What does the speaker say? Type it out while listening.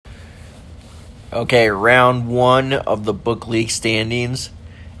Okay, round one of the book league standings.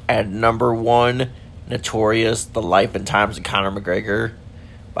 At number one, Notorious, The Life and Times of Conor McGregor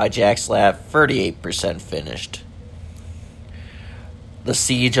by Jack Slav, 38% finished. The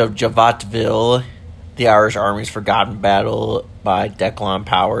Siege of Javatville, The Irish Army's Forgotten Battle by Declan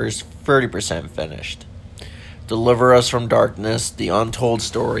Powers, 30% finished. Deliver Us from Darkness, The Untold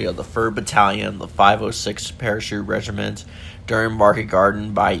Story of the 3rd Battalion, the 506th Parachute Regiment, during Market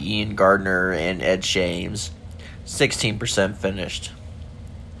Garden by Ian Gardner and Ed Shames, 16% finished.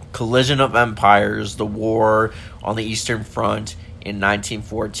 Collision of Empires, The War on the Eastern Front in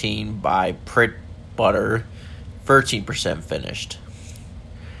 1914 by Prit Butter, 13% finished.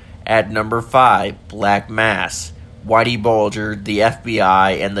 At number 5, Black Mass, Whitey Bulger, The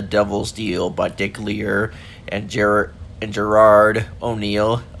FBI, and the Devil's Deal by Dick Lear and Gerard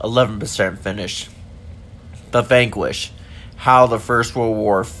O'Neill, 11% finished. The Vanquish, How the First World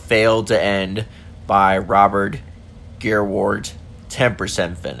War Failed to End by Robert Gerwart,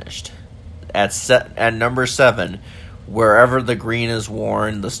 10% finished. At number 7, Wherever the Green is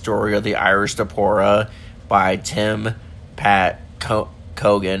Worn, The Story of the Irish Diaspora by Tim Pat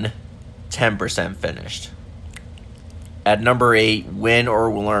Cogan, 10% finished. At number 8, Win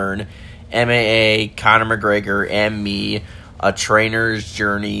or Learn, MAA, Conor McGregor, and Me, A Trainer's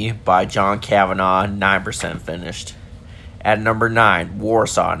Journey by John Kavanagh, 9% finished. At number 9,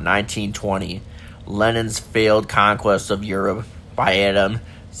 Warsaw, 1920, Lenin's Failed Conquest of Europe by Adam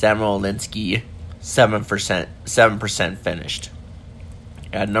Samolinski, 7% finished.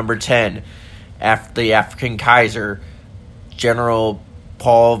 At number 10, The African Kaiser, General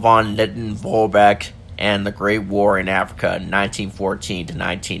Paul von Litten-Volbeck and the Great War in Africa, 1914 to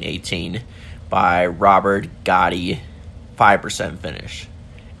 1918, by Robert Gotti, 5% finished.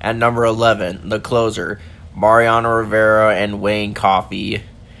 At number 11, The Closer, Mariano Rivera and Wayne Coffey,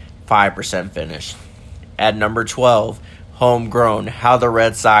 5% finished. At number 12, Homegrown, How the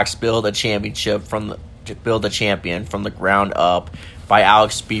Red Sox Build a Champion from the Ground Up by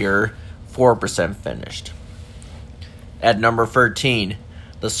Alex Spear, 4% finished. At number 13,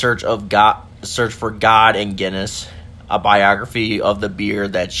 The Search for God and Guinness, a biography of the beer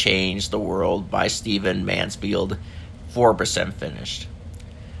that changed the world by Stephen Mansfield, 4% finished.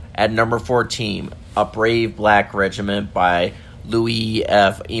 At number 14, A Brave Black Regiment by Louis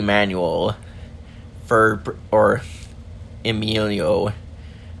F. Emilio,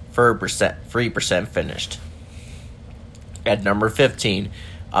 3% finished. At number 15,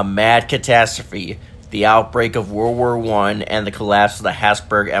 A Mad Catastrophe, The Outbreak of World War I and the Collapse of the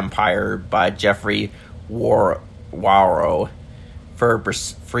Habsburg Empire by Jeffrey Wawrow,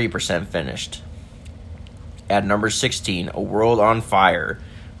 3% finished. At number 16, A World on Fire,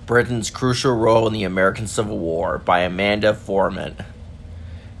 Britain's Crucial Role in the American Civil War by Amanda Foreman,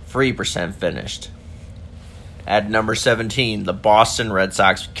 3% finished. At number 17, The Boston Red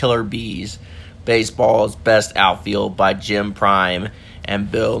Sox Killer Bees, Baseball's Best Outfield by Jim Prime and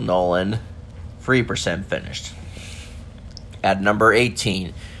Bill Nolan, 3% finished. At number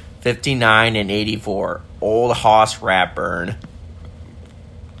 18, 59 and 84, Old Hoss Ratburn,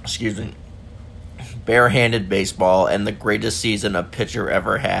 Barehanded Baseball and the Greatest Season a Pitcher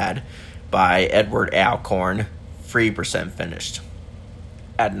Ever Had by Edward Alcorn, 3% finished.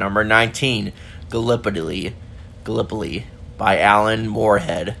 At number 19, Gallipoli by Alan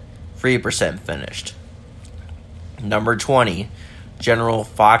Moorhead, 3% finished. Number 20, General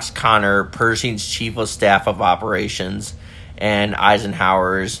Fox Connor, Pershing's Chief of Staff of Operations, and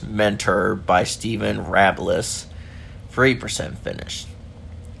Eisenhower's Mentor by Stephen Rablis, 3% finished.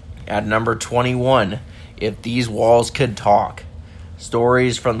 At number 21, If These Walls Could Talk,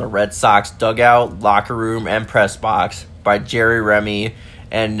 Stories from the Red Sox Dugout, Locker Room, and Press Box by Jerry Remy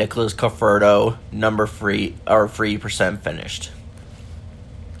and Nicholas Cofferto, 3% finished.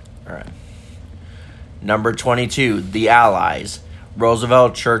 All right. Number 22, The Allies,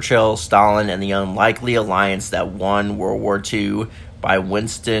 Roosevelt, Churchill, Stalin, and the Unlikely Alliance That Won World War II by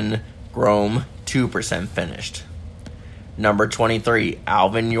Winston Groom, 2% finished. Number 23,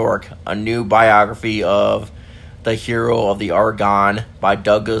 Alvin York, A New Biography of the Hero of the Argonne by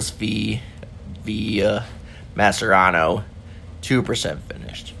Douglas V. Macerano, 2%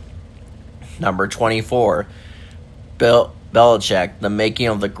 finished. Number 24, Belichick, The Making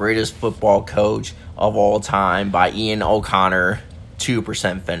of the Greatest Football Coach of All Time by Ian O'Connor,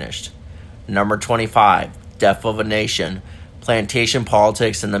 2% finished. Number 25, Death of a Nation, Plantation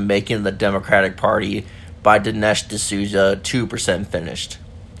Politics and the Making of the Democratic Party by Dinesh D'Souza, 2% finished.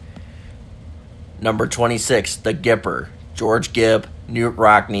 Number 26, The Gipper, George Gipp, Newt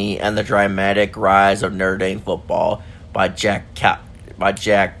Rockne, and the Dramatic Rise of Notre Dame Football by Jack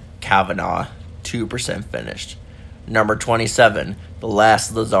Kavanagh, 2% finished. Number 27, The Last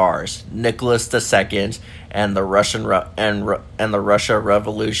of the Tsars, Nicholas II and the Russia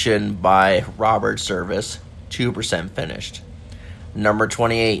Revolution by Robert Service, 2% finished. Number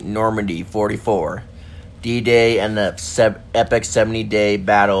 28, Normandy 44, D-Day and the Epic 70-Day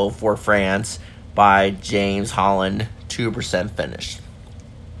Battle for France by James Holland, 2% finished.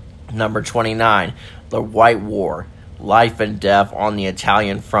 Number 29, The White War, Life and Death on the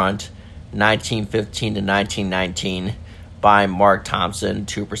Italian Front, 1915 to 1919 by Mark Thompson,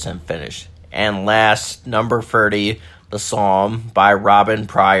 2% finished. And last, number 30, The Psalm by Robin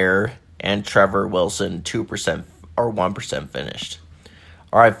Pryor and Trevor Wilson, 2% or 1% finished.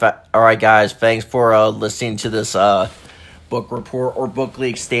 All right, guys. Thanks for listening to this book report or book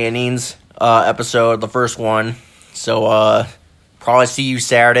league standings episode, the first one. So probably see you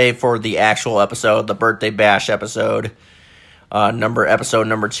Saturday for the actual episode, the birthday bash episode. Episode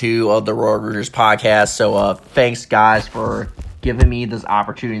number 2 of the Royal Rooters podcast. So, thanks guys for giving me this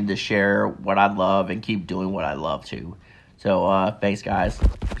opportunity to share what I love and keep doing what I love too. So, thanks guys.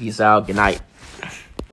 Peace out. Good night.